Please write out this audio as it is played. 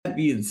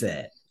being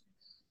said,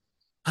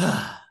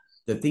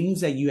 the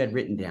things that you had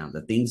written down,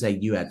 the things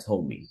that you had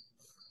told me,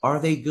 are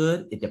they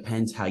good? It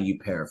depends how you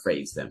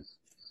paraphrase them.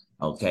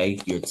 Okay.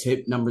 Your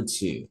tip number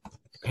two,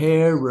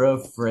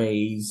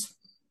 paraphrase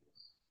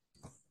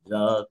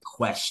the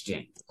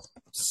question.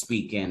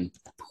 Speaking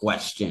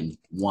question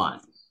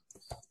one.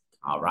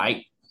 All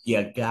right.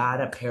 You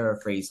gotta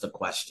paraphrase the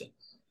question.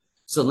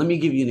 So let me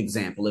give you an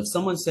example. If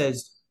someone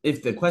says,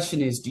 if the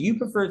question is, do you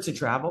prefer to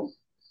travel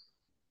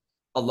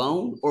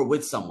alone or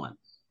with someone?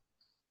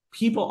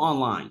 People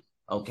online,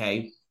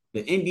 okay?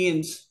 The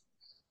Indians,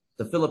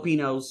 the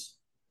Filipinos,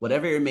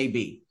 whatever it may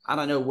be. I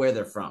don't know where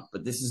they're from,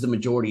 but this is the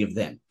majority of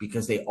them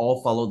because they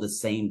all follow the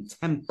same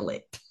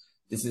template.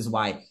 This is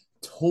why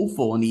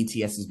TOEFL and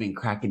ETS has been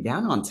cracking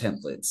down on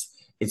templates.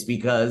 It's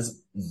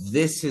because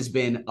this has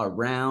been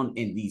around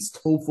in these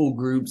TOEFL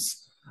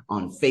groups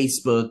on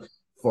Facebook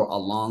for a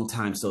long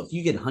time. So if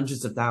you get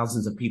hundreds of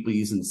thousands of people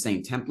using the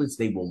same templates,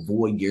 they will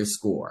void your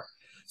score.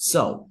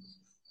 So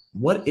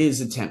what is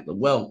a template?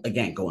 Well,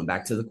 again, going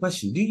back to the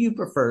question, do you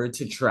prefer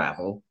to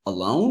travel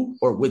alone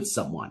or with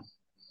someone?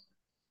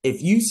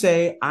 If you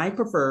say, I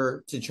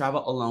prefer to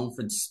travel alone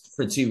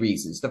for two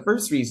reasons. The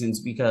first reason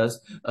is because,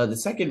 the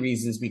second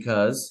reason is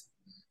because,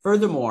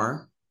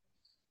 furthermore,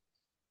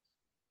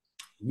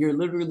 you're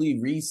literally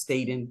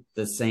restating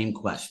the same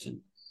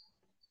question.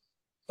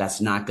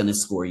 That's not going to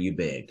score you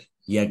big.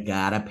 You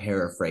got to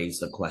paraphrase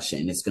the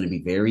question, and it's going to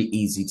be very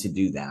easy to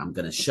do that. I'm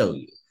going to show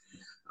you.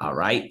 All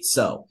right.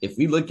 So if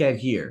we look at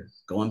here,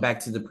 going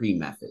back to the pre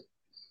method.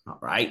 All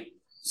right.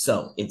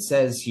 So it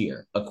says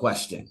here a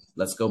question.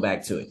 Let's go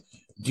back to it.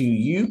 Do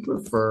you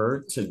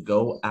prefer to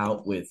go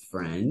out with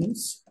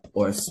friends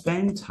or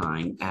spend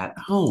time at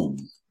home?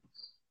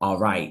 All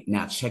right.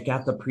 Now check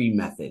out the pre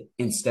method.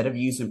 Instead of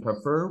using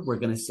prefer, we're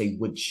going to say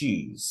would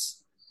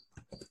choose.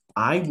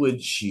 I would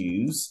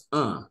choose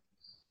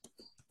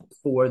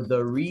for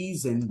the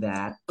reason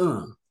that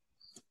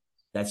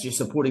that's your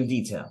supporting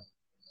detail.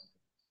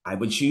 I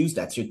would choose,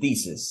 that's your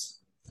thesis.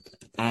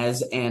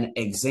 As an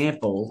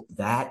example,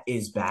 that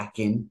is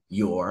backing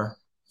your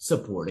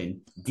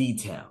supporting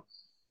detail.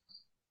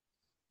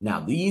 Now,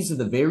 these are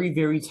the very,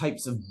 very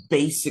types of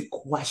basic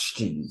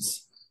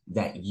questions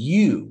that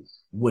you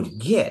would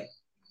get,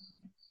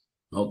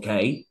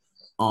 okay,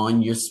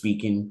 on your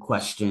speaking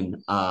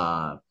question.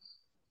 On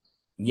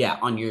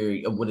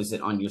your, what is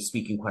it, on your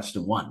speaking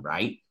question one,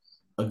 right?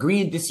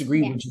 Agree and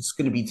disagree, Yeah. we're just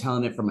going to be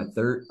telling it from a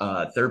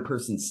third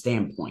person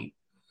standpoint.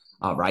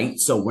 All right.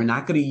 So we're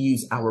not going to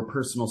use our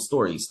personal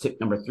stories. Tip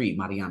number three,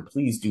 Marianne,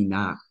 please do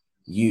not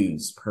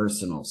use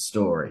personal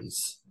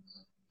stories.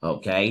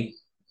 Okay.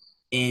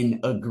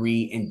 In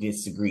agree and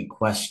disagree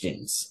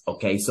questions.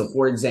 Okay. So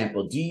for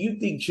example, do you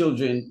think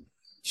children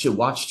should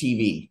watch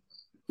TV?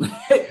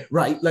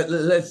 Right.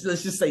 Let's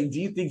just say, do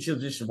you think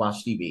children should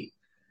watch TV?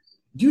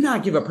 Do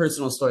not give a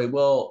personal story.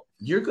 Well,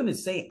 you're going to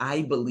say,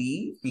 I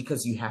believe,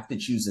 because you have to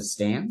choose a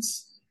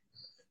stance,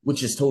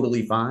 which is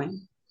totally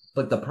fine.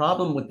 But the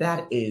problem with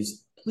that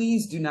is,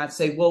 please do not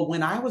say, well,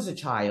 when I was a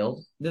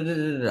child, no, no,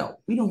 no, no, no.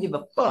 We don't give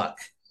a fuck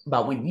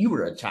about when you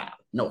were a child.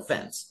 No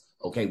offense.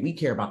 Okay. We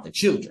care about the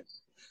children.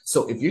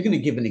 So if you're going to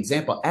give an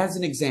example, as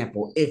an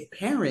example, if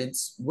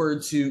parents were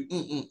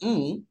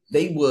to,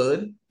 they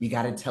would, you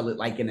got to tell it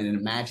like in an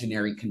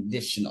imaginary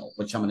conditional,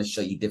 which I'm going to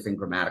show you different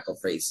grammatical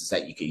phrases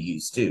that you can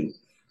use too.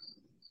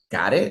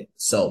 Got it?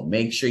 So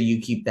make sure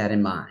you keep that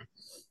in mind.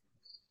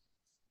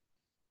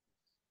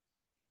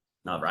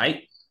 All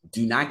right.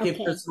 Do not give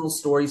Okay. personal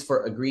stories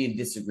for agree and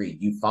disagree.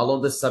 You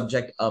follow the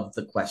subject of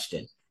the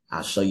question.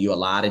 I'll show you a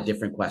lot of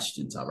different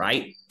questions. All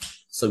right.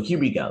 So here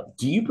we go.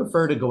 Do you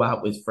prefer to go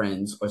out with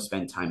friends or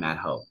spend time at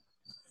home?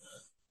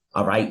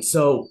 All right.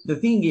 So the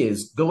thing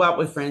is, go out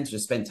with friends or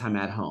spend time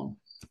at home.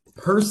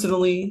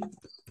 Personally,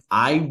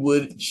 I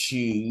would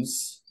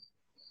choose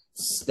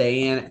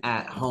staying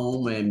at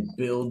home and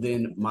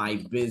building my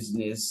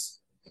business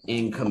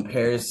in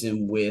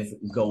comparison with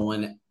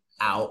going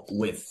out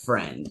with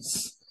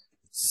friends.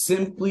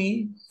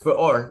 Simply for,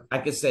 or I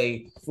could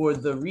say, for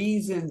the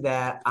reason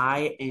that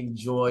I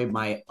enjoy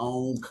my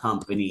own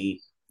company,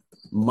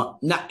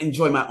 not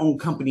enjoy my own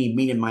company,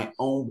 meaning my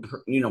own,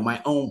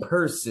 my own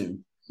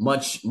person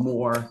much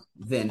more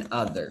than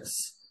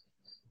others.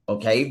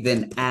 Okay,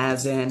 then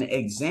as an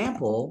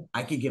example,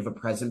 I could give a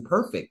present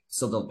perfect.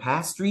 So the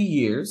past 3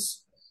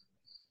 years,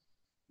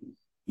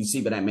 you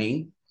see what I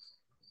mean?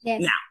 Now,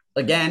 Yes.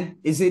 again,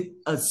 is it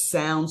a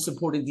sound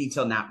supporting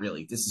detail? Not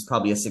really. This is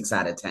probably a 6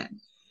 out of 10.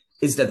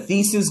 Is the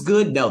thesis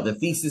good? No, the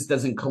thesis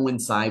doesn't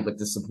coincide with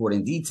the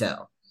supporting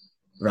detail,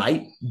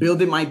 right?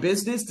 Building my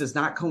business does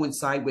not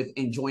coincide with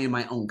enjoying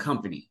my own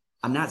company.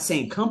 I'm not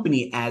saying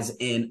company as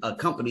in a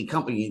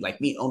company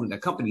like me owning a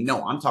company.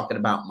 No, I'm talking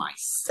about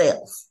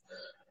myself.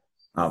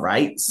 All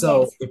right.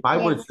 So Yes. if I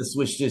were Yes. to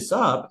switch this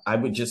up, I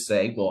would just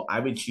say, well,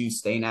 I would choose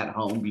staying at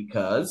home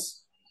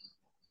because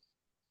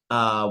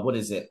what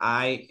is it?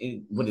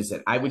 I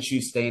would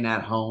choose staying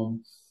at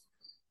home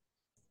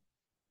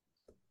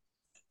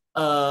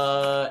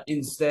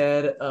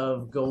Instead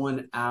of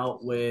going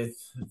out with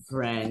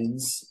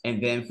friends,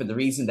 and then for the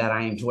reason that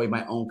I enjoy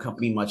my own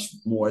company much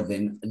more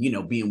than,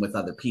 being with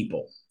other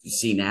people. You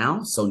see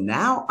now? So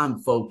now I'm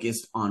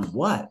focused on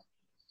what?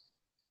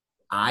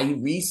 I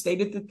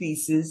restated the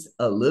thesis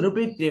a little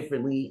bit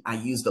differently. I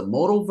used a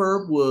modal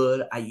verb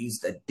would. I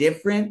used a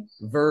different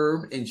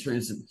verb in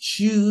terms of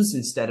choose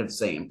instead of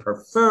saying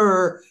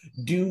prefer.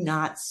 Do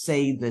not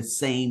say the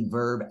same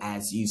verb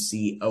as you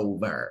see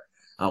over.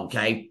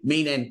 Okay.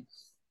 Meaning,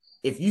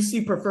 if you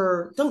see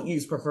prefer, don't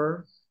use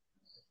prefer.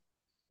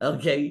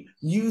 Okay.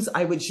 Use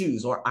I would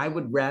choose or I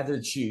would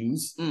rather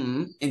choose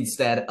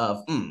instead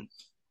of.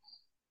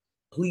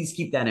 Please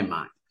keep that in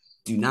mind.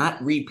 Do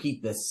not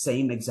repeat the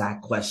same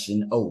exact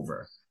question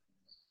over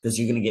because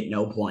you're going to get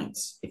no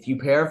points. If you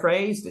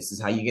paraphrase, this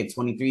is how you get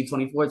 23,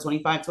 24,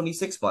 25,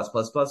 26, plus,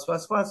 plus, plus,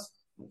 plus, plus.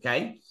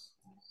 Okay.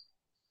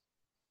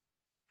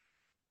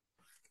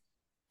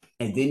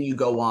 And then you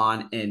go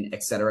on and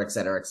et cetera, et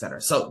cetera, et cetera.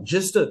 So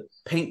just to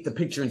paint the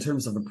picture in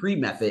terms of a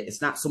pre-method,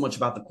 it's not so much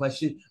about the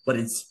question, but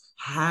it's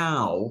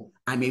how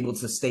I'm able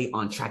to stay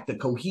on track. The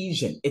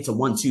cohesion. It's a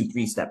 1, 2,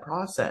 3 step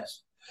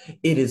process.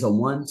 It is a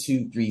 1,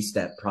 2, 3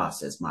 step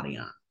process,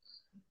 Marianne.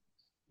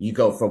 You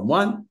go from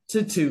 1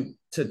 to 2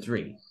 to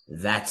 3.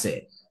 That's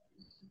it.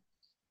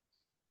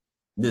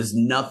 There's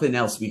nothing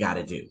else we got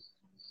to do.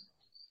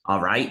 All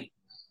right.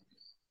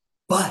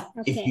 But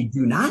if you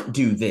do not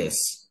do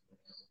this,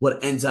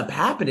 what ends up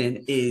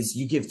happening is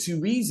you give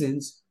 2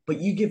 reasons, but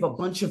you give a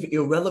bunch of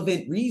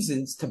irrelevant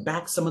reasons to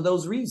back some of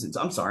those reasons.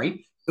 I'm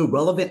sorry,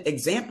 irrelevant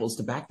examples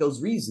to back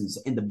those reasons.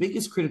 And the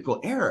biggest critical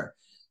error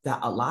that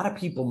a lot of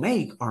people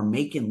make are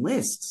making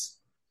lists.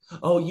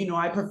 Oh,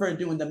 I prefer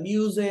doing the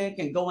music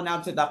and going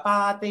out to the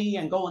party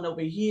and going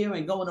over here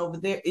and going over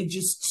there. It's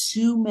just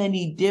too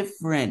many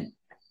different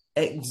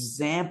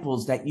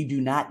examples that you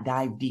do not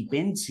dive deep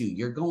into.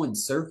 You're going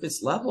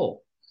surface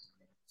level.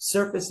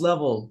 Surface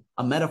level,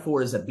 a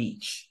metaphor is a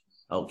beach.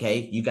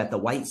 Okay. You got the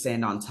white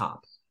sand on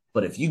top.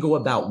 But if you go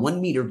about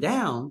 1 meter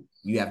down,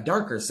 you have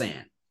darker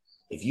sand.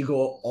 If you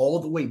go all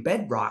the way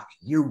bedrock,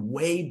 you're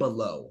way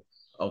below.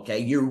 Okay.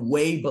 You're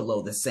way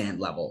below the sand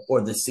level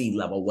or the sea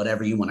level,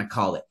 whatever you want to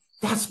call it.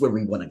 That's where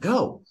we want to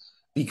go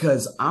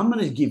because I'm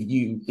going to give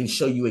you and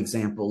show you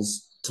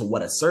examples to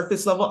what a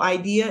surface level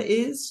idea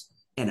is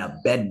and a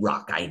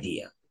bedrock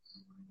idea.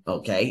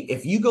 Okay.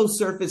 If you go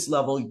surface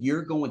level,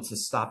 you're going to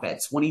stop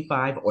at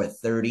 25 or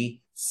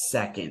 30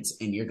 seconds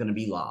and you're going to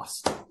be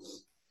lost.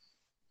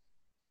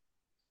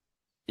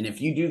 And if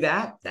you do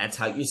that, that's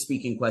how your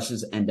speaking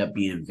questions end up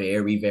being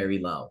very, very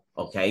low.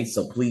 Okay.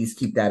 So please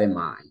keep that in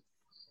mind.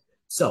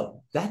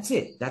 So that's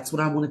it. That's what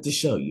I wanted to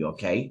show you.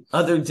 Okay.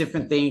 Other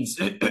different things.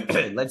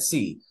 Let's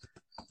see.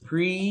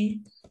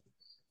 Pre-method.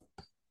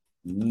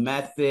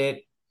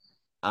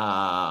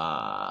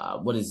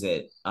 What is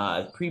it?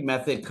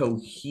 Pre-method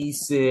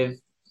cohesive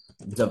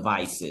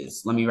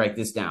devices. Let me write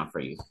this down for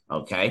you.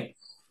 Okay.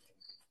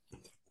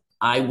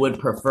 I would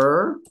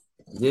prefer.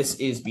 This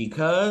is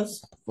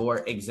because, for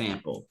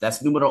example,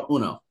 that's numero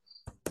uno.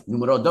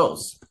 Numero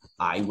dos.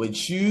 I would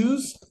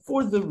choose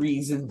for the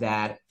reason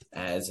that,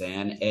 as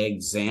an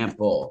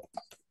example.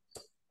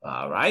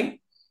 All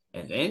right.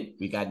 And then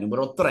we got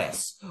numero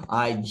tres.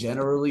 I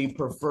generally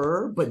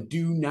prefer, but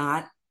do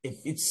not, if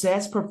it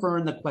says prefer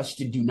in the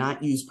question, do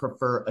not use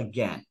prefer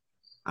again.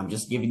 I'm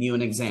just giving you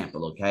an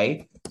example,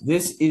 okay?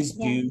 This is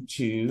due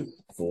to,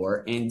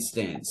 for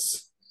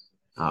instance,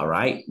 all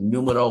right,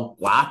 numero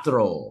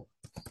cuatro.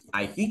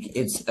 I think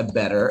it's a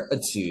better a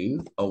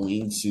 2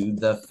 owing to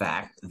the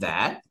fact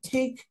that,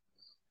 take,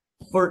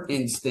 for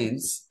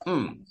instance,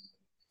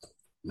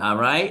 all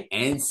right,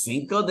 and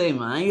Cinco de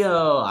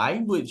Mayo,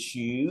 I would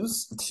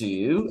choose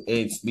 2.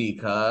 It's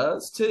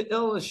because to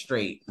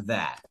illustrate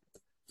that.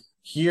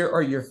 Here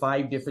are your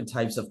 5 different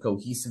types of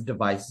cohesive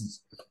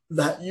devices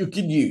that you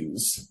can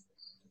use.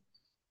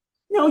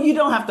 No, you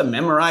don't have to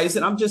memorize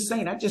it. I'm just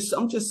saying, I'm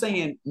just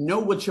saying, know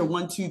what your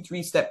 1, 2,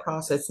 3 step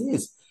process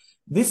is.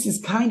 This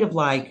is kind of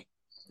like,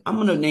 I'm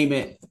going to name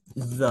it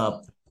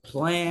the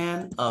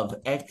plan of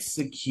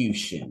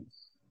execution.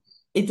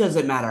 It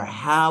doesn't matter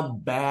how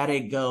bad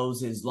it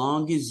goes, as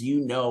long as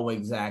you know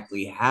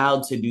exactly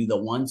how to do the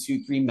 1,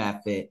 2, 3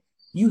 method,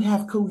 you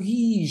have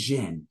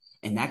cohesion.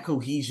 And that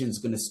cohesion is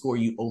going to score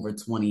you over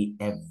 20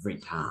 every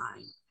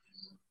time.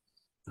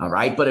 All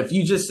right. But if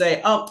you just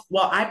say, oh,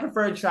 well, I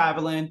prefer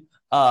traveling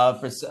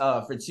for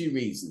 2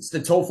 reasons. The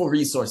TOEFL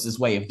resources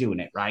way of doing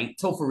it, right?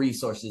 TOEFL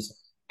resources.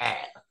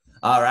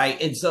 All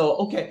right. And so,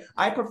 okay,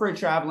 I prefer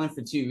traveling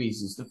for 2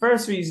 reasons. The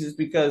first reason is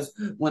because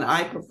when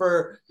I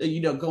prefer,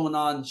 going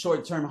on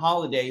short-term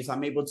holidays,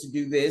 I'm able to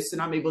do this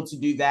and I'm able to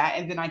do that.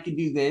 And then I can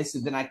do this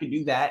and then I can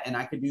do that and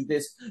I can do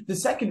this. The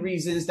second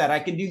reason is that I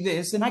can do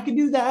this and I can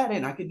do that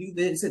and I can do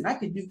this and I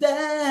can do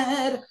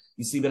that.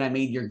 You see what I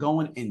mean? You're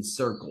going in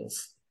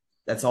circles.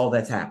 That's all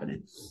that's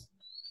happening.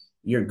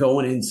 You're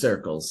going in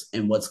circles.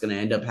 And what's going to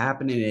end up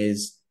happening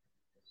is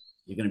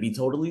you're going to be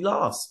totally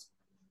lost.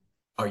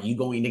 Are you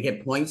going to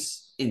get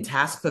points in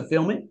task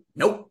fulfillment?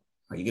 Nope.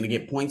 Are you going to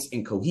get points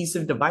in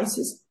cohesive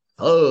devices?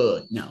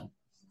 Oh, no.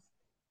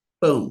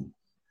 Boom.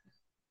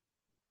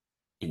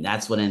 And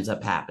that's what ends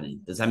up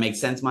happening. Does that make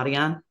sense,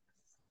 Marianne?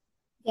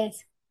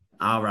 Yes.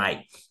 All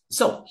right.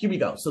 So here we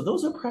go. So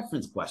those are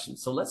preference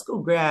questions. So let's go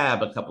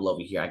grab a couple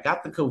over here. I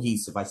got the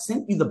cohesive. I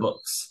sent you the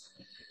books.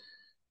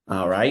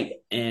 All right.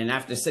 And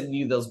after sending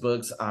you those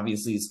books,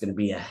 obviously it's going to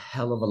be a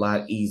hell of a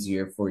lot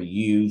easier for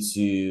you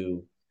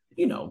to,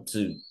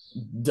 to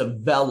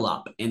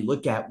develop and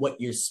look at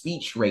what your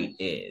speech rate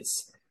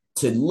is,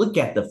 to look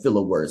at the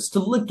filler words, to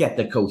look at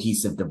the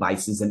cohesive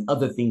devices and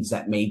other things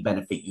that may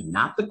benefit you,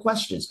 not the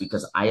questions,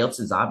 because IELTS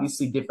is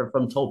obviously different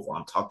from TOEFL.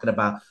 I'm talking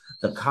about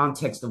the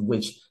context of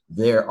which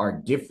there are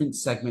different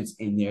segments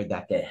in there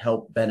that can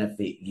help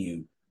benefit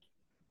you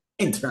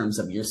in terms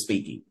of your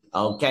speaking.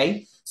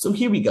 Okay. So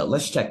here we go.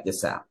 Let's check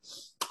this out.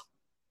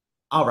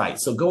 All right.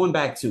 So going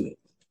back to it,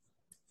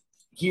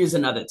 here's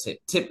another tip.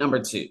 Tip number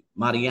 2,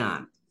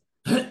 Marianne,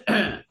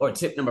 or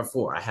tip number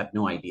 4. I have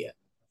no idea.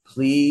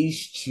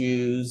 Please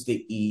choose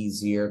the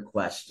easier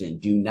question.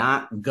 Do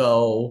not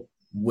go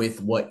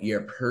with what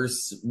your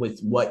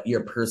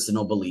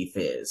personal belief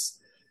is.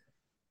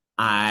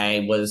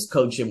 I was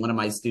coaching one of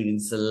my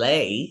students,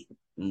 Soleil,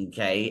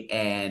 okay,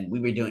 and we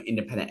were doing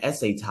independent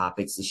essay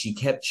topics, and she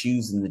kept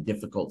choosing the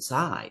difficult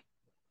side.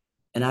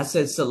 And I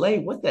said,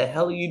 Soleil, what the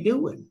hell are you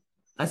doing?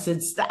 I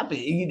said, stop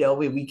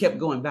it. We kept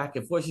going back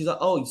and forth. She's like,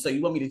 oh, so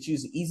you want me to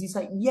choose the easy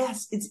side?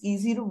 Yes, it's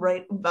easy to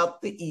write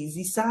about the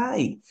easy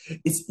side.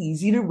 It's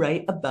easy to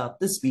write about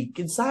the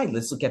speaking side.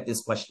 Let's look at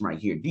this question right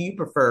here. Do you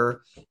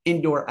prefer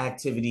indoor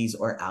activities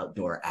or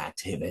outdoor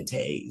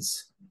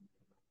activities?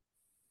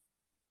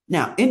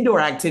 Now,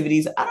 indoor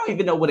activities, I don't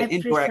even know what an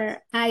indoor.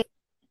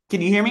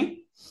 Can you hear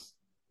me?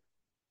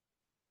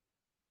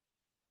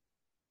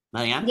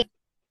 Marianne?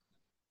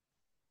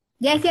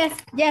 Yes. Okay,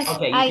 you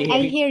can hear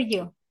I me? hear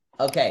you.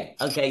 Okay,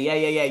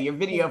 yeah. Your Yes.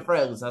 video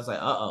froze. I was like,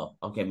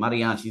 okay,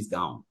 Marianne, she's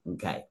gone.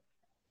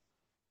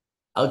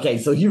 Okay,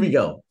 so here we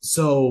go.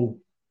 So,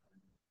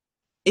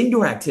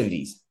 indoor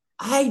activities.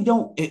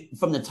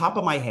 From the top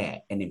of my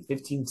head, and in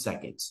 15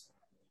 seconds,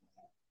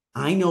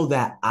 I know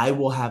that I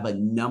will have a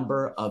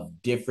number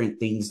of different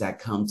things that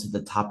come to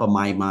the top of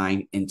my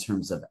mind in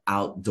terms of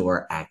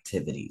outdoor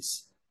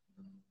activities.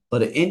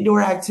 But an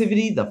indoor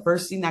activity, the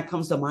first thing that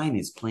comes to mind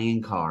is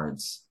playing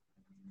cards.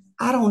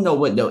 I don't know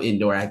what no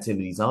indoor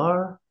activities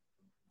are.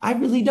 I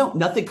really don't.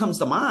 Nothing comes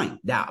to mind.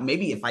 Now,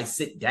 maybe if I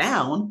sit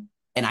down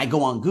and I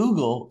go on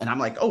Google and I'm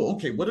like, oh,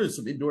 okay, what are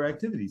some indoor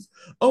activities?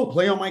 Oh,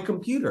 play on my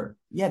computer.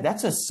 Yeah,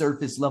 that's a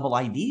surface level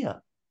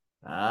idea.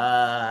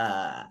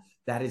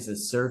 That is a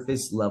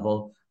surface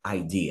level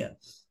idea,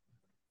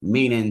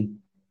 meaning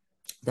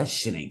that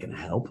shit ain't gonna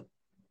help.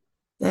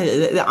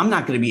 I'm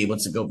not gonna be able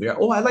to go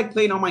there. Oh, I like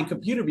playing on my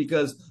computer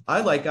because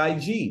I like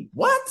IG.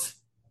 What?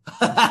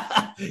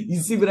 You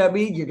see what I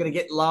mean? You're gonna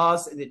get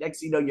lost, and the next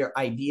thing you know, your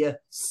idea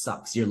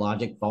sucks. Your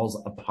logic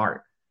falls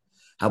apart.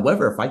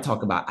 However, if I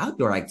talk about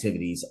outdoor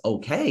activities,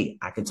 okay,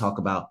 I can talk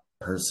about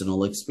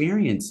personal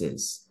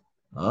experiences.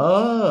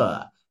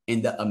 Oh,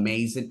 and the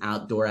amazing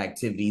outdoor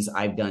activities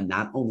I've done,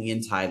 not only in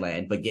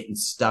Thailand, but getting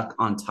stuck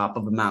on top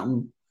of a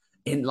mountain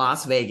in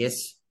Las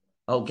Vegas,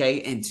 okay,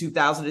 in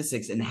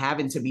 2006, and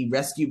having to be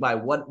rescued by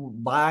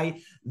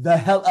the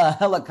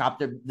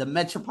helicopter. The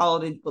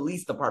Metropolitan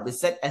Police Department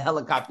sent a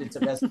helicopter to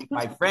rescue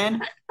my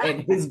friend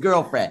and his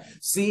girlfriend.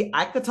 See,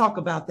 I could talk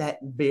about that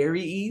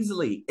very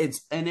easily.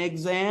 It's an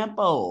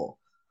example.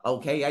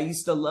 Okay, I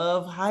used to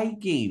love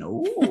hiking.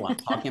 Oh, I'm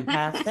talking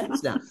past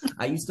tense now.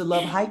 I used to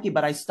love hiking,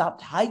 but I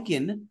stopped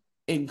hiking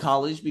in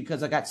college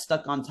because I got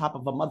stuck on top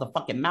of a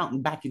motherfucking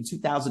mountain back in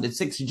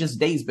 2006, just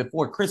days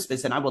before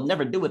Christmas, and I will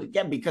never do it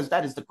again because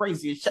that is the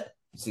craziest shit.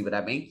 See what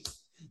I mean?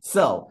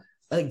 So,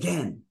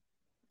 again,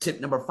 tip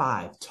number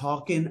 5,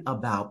 talking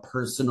about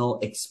personal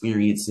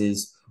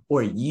experiences,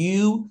 or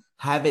you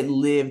haven't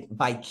lived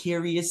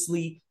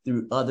vicariously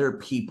through other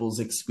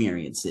people's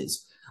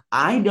experiences.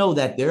 I know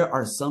that there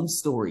are some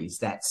stories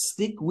that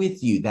stick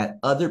with you that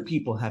other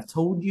people have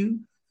told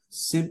you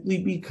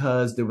simply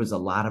because there was a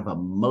lot of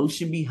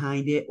emotion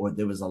behind it, or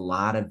there was a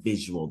lot of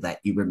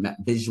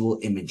visual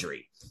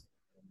imagery.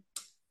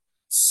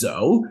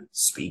 So,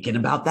 speaking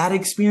about that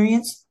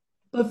experience,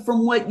 but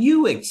from what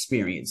you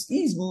experienced,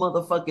 these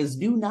motherfuckers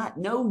do not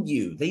know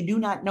you. They do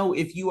not know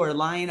if you are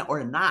lying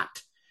or not.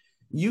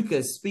 You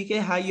can speak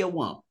it how you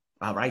want.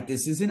 All right.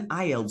 This isn't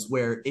IELTS,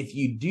 where if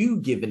you do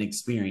give an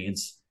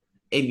experience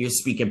and you're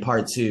speaking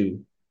part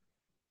 2,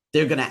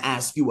 they're going to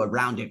ask you a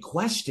rounded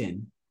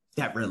question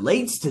that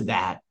relates to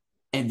that.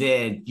 And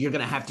then you're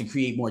going to have to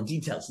create more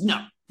details.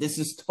 No, this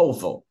is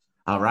TOEFL.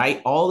 All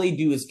right. All they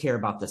do is care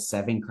about the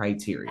 7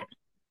 criteria.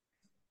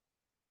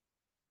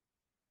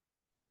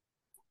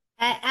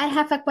 I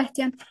have a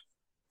question.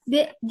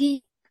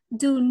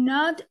 Do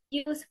not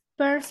use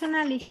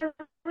personal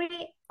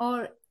history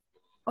or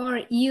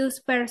use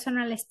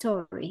personal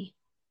story.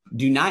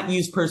 Do not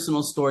use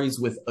personal stories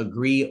with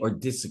agree or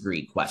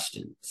disagree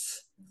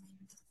questions.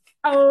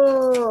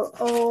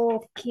 Oh,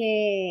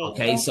 okay.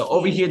 Okay, so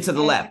over here to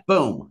the left,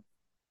 boom.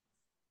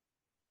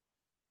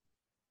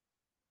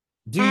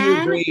 Do you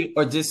And agree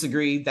or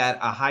disagree that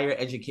a higher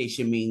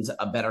education means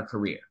a better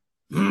career?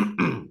 okay,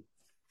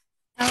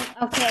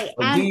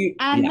 Or do you,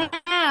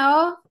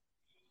 yeah,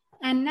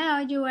 and now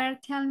you are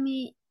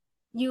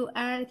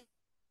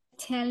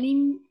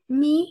telling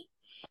me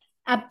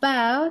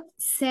about,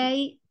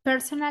 say,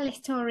 personal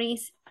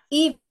stories,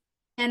 even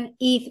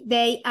if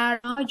they are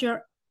not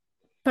your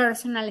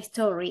personal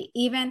story,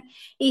 even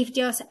if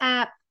just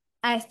a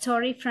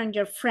story from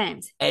your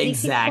friends. This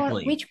is for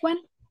exactly. which one?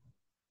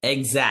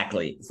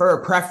 Exactly. For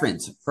a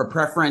preference, for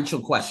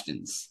preferential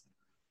questions.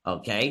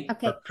 Okay. For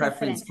Okay,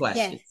 preference preference. Yes,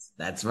 questions.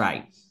 That's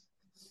right.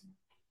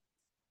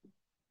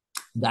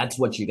 That's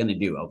what you're going to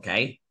do.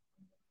 Okay.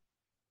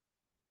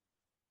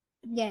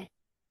 yes.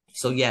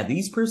 So, yeah,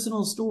 these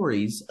personal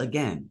stories,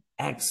 again,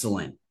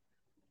 excellent.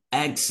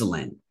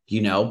 Excellent.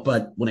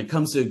 But when it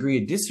comes to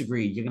agree or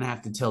disagree, you're going to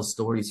have to tell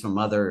stories from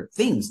other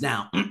things.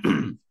 Now,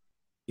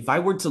 if I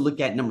were to look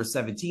at number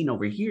 17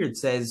 over here, it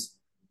says,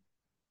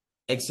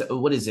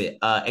 what is it?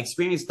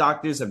 Experienced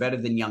doctors are better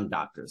than young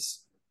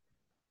doctors.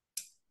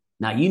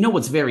 Now, you know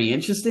what's very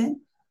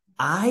interesting?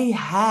 I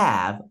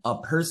have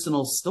a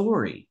personal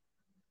story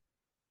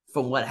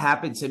from what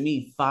happened to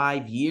me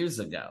 5 years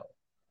ago.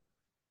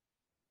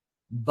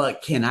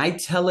 But can I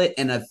tell it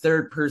in a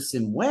third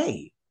person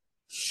way?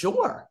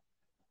 Sure.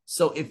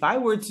 So if I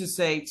were to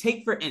say,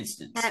 take for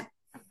instance, Uh,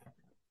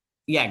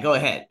 yeah, go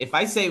ahead. If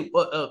I say,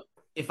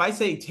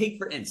 take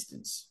for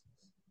instance,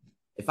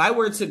 if I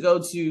were to go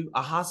to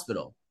a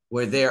hospital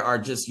where there are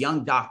just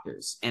young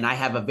doctors and I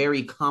have a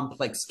very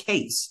complex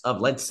case of,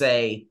 let's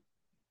say,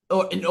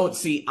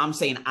 see, I'm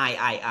saying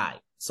I.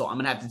 So I'm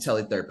going to have to tell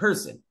it third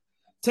person.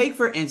 Take,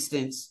 for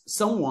instance,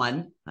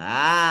 someone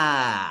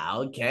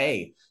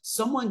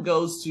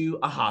goes to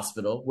a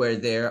hospital where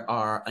there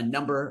are a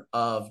number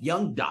of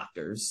young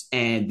doctors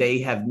and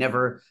they have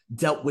never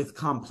dealt with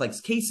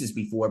complex cases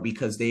before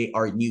because they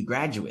are new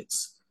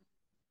graduates.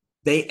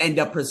 They end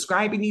up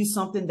prescribing you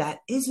something that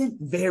isn't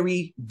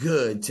very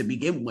good to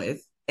begin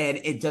with,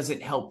 and it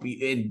doesn't help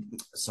you. And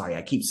sorry,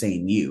 I keep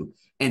saying you.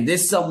 And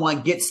this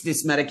someone gets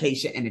this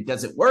medication and it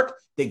doesn't work.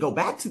 They go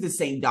back to the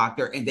same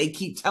doctor and they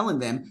keep telling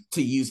them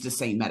to use the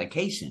same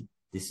medication.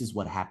 This is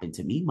what happened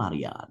to me,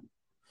 Marianne.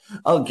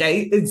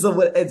 Okay. And so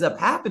what ends up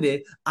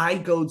happening, I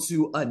go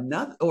to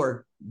another,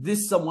 or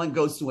this someone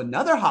goes to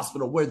another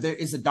hospital where there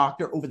is a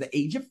doctor over the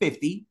age of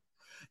 50,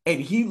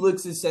 and he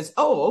looks and says,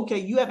 "Oh, okay,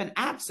 you have an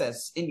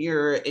abscess in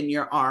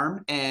your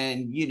arm,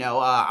 and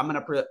I'm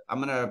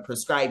gonna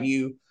prescribe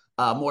you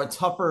more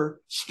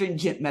tougher,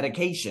 stringent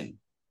medication."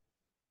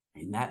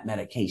 And that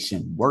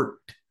medication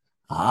worked.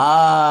 You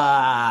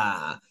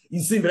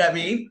see what I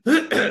mean?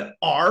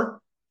 What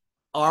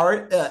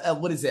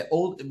is it?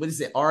 What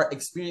is it? Are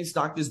experienced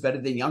doctors better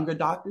than younger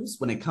doctors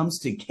when it comes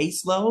to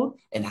caseload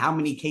and how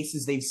many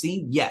cases they've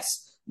seen?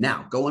 Yes.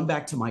 Now, going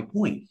back to my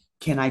point,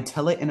 can I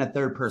tell it in a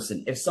third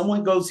person? If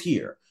someone goes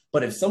here,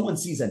 but if someone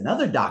sees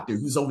another doctor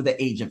who's over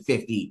the age of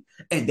 50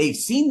 and they've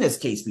seen this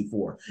case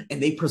before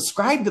and they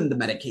prescribe them the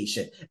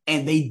medication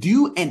and they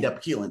do end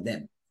up healing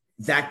them,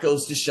 that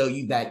goes to show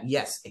you that,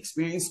 yes,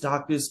 experienced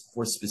doctors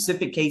for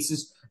specific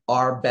cases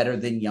are better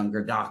than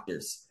younger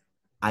doctors.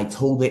 I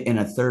told it in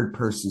a third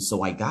person.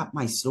 So I got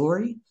my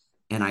story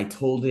and I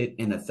told it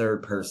in a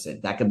third person.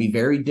 That can be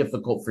very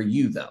difficult for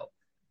you, though.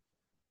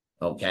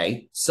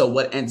 Okay. So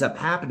what ends up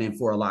happening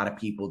for a lot of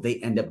people, they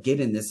end up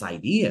getting this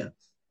idea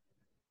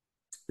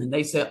and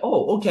they say,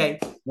 "Oh, okay.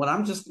 What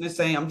I'm just going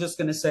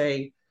to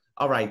say,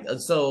 all right.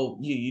 So,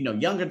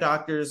 younger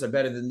doctors are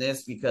better than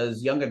this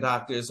because younger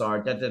doctors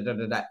are da, da, da,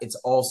 da, da." It's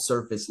all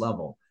surface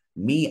level.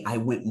 Me, I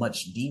went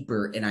much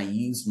deeper and I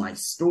used my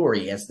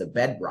story as the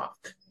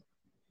bedrock.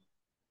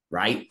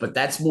 Right? But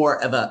that's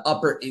more of an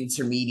upper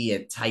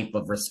intermediate type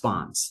of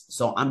response.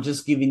 So I'm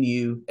just giving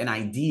you an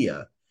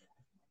idea.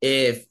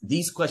 If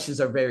these questions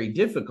are very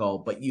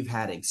difficult, but you've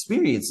had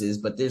experiences,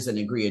 but there's an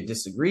agree or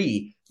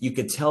disagree, you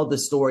could tell the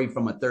story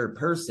from a third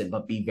person,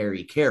 but be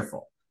very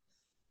careful.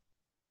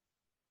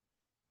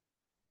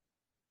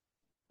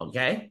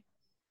 Okay?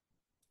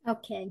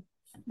 Okay.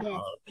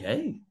 Yes.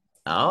 Okay.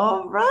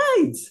 All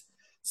right.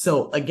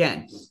 So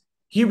again,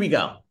 here we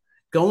go.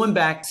 Going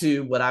back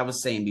to what I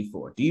was saying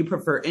before, do you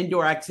prefer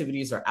indoor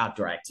activities or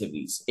outdoor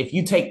activities? If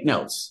you take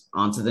notes,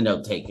 onto the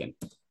note taking.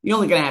 You're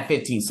only going to have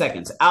 15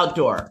 seconds.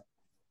 Outdoor.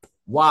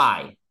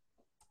 Why?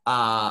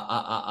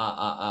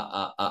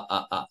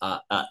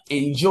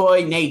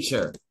 Enjoy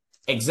nature.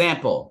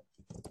 Example,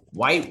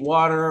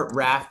 whitewater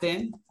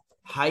rafting,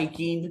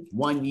 hiking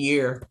 1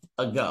 year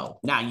ago.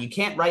 Now, you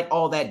can't write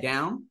all that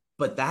down,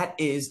 but that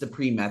is the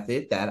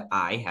pre-method that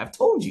I have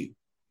told you.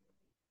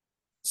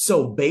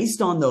 So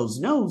based on those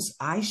notes,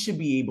 I should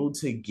be able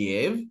to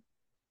give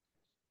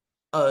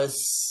a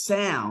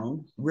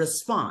sound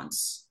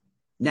response.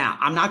 Now,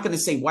 I'm not going to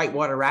say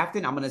whitewater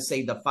rafting. I'm going to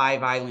say the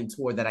 5-island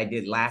tour that I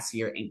did last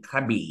year in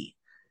Krabi.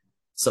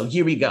 So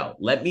here we go.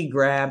 Let me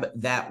grab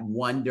that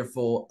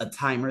wonderful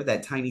timer,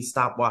 that tiny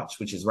stopwatch,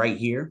 which is right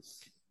here,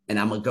 and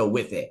I'm going to go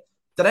with it.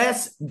 3,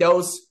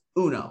 2,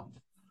 1.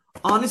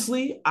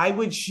 Honestly, I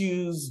would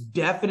choose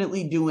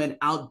definitely doing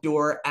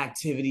outdoor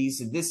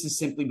activities. And this is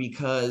simply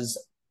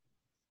because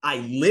I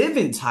live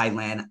in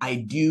Thailand. I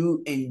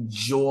do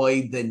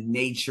enjoy the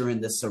nature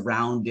and the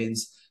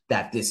surroundings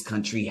that this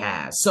country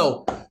has.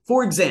 So,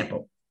 for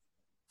example,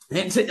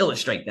 and to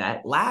illustrate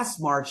that,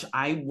 last March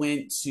I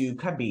went to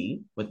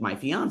Krabi with my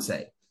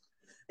fiance.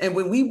 And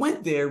when we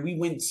went there, we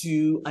went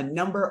to a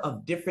number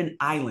of different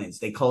islands.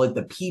 They call it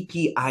the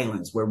PP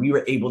Islands, where we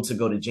were able to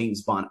go to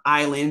James Bond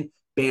Island,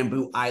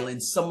 Bamboo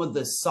Island, some of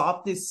the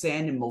softest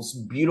sand and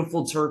most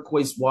beautiful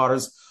turquoise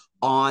waters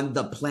on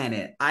the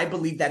planet. I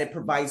believe that it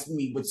provides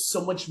me with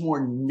so much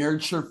more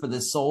nurture for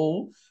the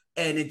soul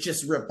and it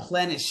just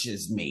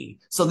replenishes me.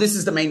 So, this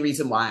is the main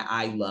reason why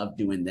I love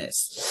doing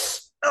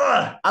this.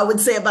 I would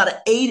say about an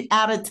 8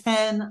 out of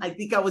 10. I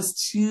think I was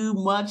too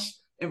much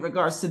in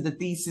regards to the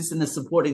thesis and the supporting